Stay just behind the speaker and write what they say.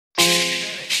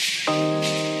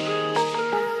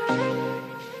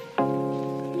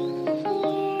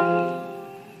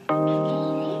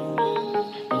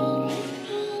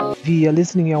TV. You're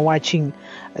listening, you're watching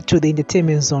to the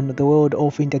Entertainment Zone, the world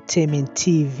of entertainment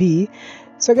TV.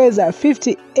 So guys,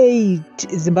 58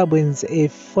 Zimbabweans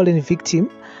have fallen victim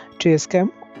to a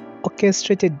scam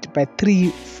orchestrated by 3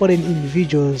 foreign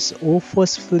individuals who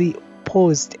forcefully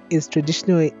posed as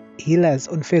traditional healers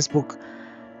on Facebook.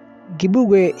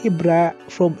 Gibugwe Ibra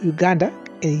from Uganda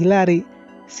and Hilary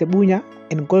Sebunya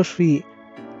and Godfrey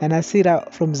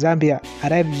Nanasira from Zambia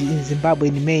arrived in Zimbabwe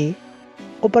in May,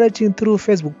 operating through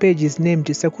Facebook pages named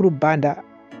Sekuru Banda,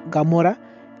 Gamora,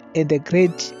 and the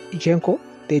Great Jenko.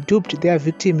 They duped their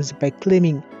victims by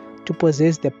claiming to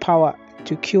possess the power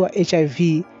to cure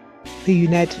HIV,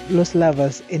 reunite lost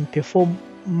lovers, and perform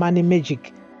money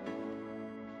magic.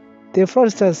 The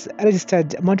fraudsters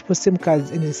registered multiple SIM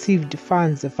cards and received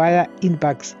funds via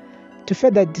inbox. To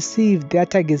further deceive their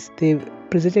targets, they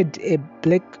presented a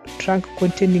black trunk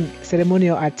containing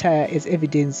ceremonial attire as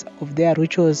evidence of their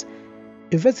rituals.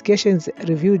 Investigations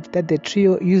revealed that the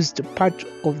trio used part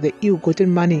of the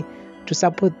ill-gotten money to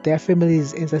support their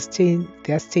families and sustain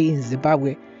their stay in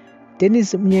Zimbabwe.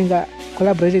 Dennis Mnyenga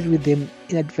collaborated with them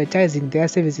in advertising their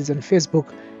services on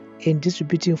Facebook and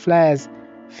distributing flyers.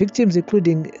 Victims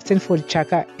including Stanford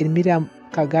Chaka and Miriam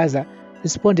Kagaza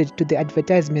responded to the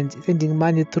advertisement, sending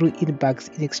money through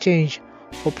inbox in exchange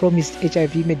for promised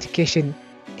HIV medication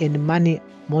and money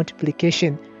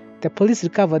multiplication. The police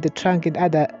recovered the trunk and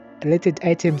other related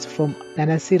items from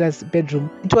Nanasira's bedroom.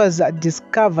 It was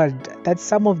discovered that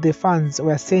some of the funds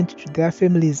were sent to their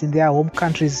families in their home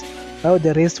countries, while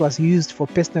the rest was used for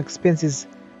personal expenses.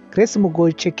 Grace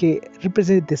Mugo Cheke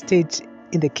represented the state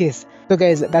in the case. So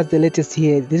guys, that's the latest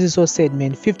here. This is so sad,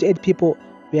 man. 58 people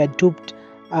were duped,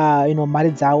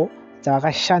 mari dzavo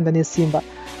dzavakashanda nesimba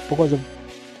because of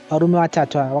varume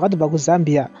vatatu vakatobva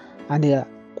kuZambia and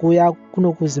kuya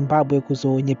kuno kuZimbabwe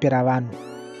kuzonyepera vanhu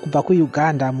kubva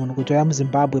kuUganda munhu kuti uya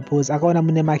muZimbabwe because akaona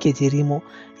mune market irimo.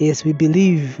 Yes, we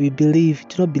believe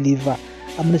tinobelieve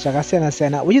mune zvakasiyana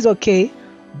siyana, which is okay,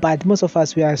 but most of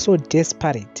us we are so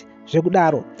desperate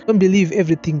zvekudaro. Don't believe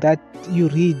everything that you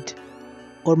read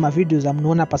or mavideos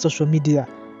amunoona pasocial media.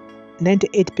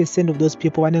 98% of those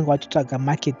people vanenge vachitsvaga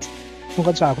market,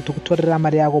 ungatsvaga kuti kutorera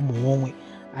mari yako muhomwe.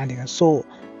 And so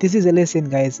this is a lesson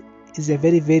guys, it's a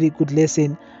very very good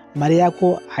lesson. Mari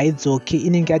yako haidzoki,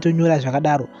 inenge yatonyora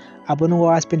zvakadaro. Apo unenge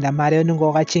waspenda mari unenge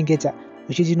wakachengeta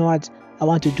uchiti know what, I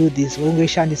want to do this,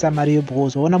 ungoishandisa mari yo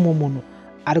because waona mumwe munhu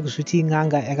ari kuzviti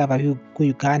ng'anga yakabva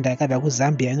kuUganda yakabva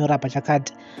kuZambia inorapa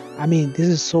chakati. I mean, this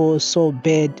is so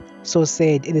bad, so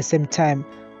sad. At the same time,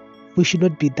 we should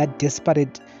not be that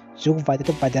desperate zvekubva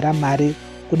tatobhadhara mari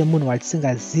kune munhu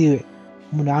watisingazive,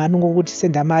 munhu anongokuti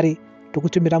senda mari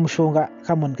tokutumira mushonga.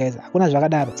 Come on guys, hakuna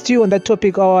zvakadaro. Still on that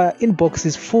topic, our inbox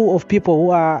is full of people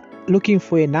who are looking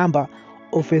for a number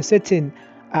of a certain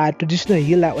traditional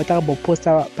healer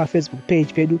watakambopostera pafacebook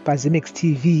page pedu paZimex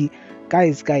TV.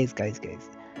 Guys,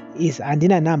 is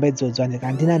handina number idzodzo,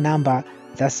 handina number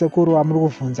dzasekuru amuri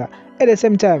kuvhunza. At the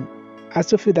same time, I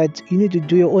still feel that you need to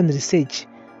do your own research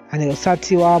and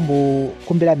usati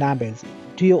wambokumbira numbers.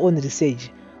 Do your own research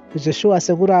kuzoshuwa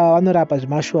sekuru ava vanorapa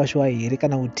zvemashuwa here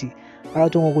kana kuti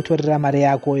vakatongokutorera mari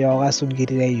yako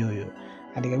yawakasungirira iyoyo.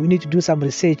 And we need to do some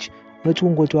research, not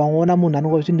kungoti waona munhu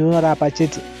anongoti ndinorapa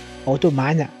chete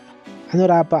wakutomhanya,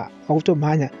 anorapa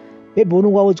wakutomhanya. Maybe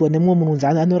unenge waudzwa nemumwe munhu unzi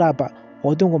anorapa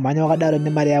wautongomhanya wakadaro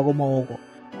nemari yako maoko.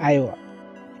 Aiwa,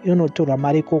 inonotorwa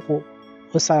mari ikoko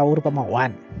osara uri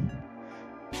pama1.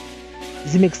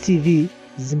 Zimex TV,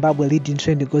 Zimbabwe leading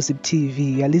trend gossip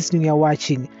TV. You are listening, you are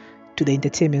watching to the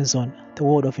Entertainment Zone, the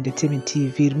world of entertainment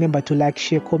TV. Remember to like,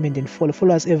 share, comment and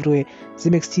follow us everywhere.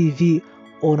 Zimex TV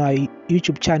on our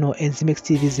YouTube channel and Zimex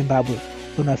TV Zimbabwe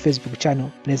on our Facebook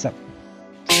channel. Bless up.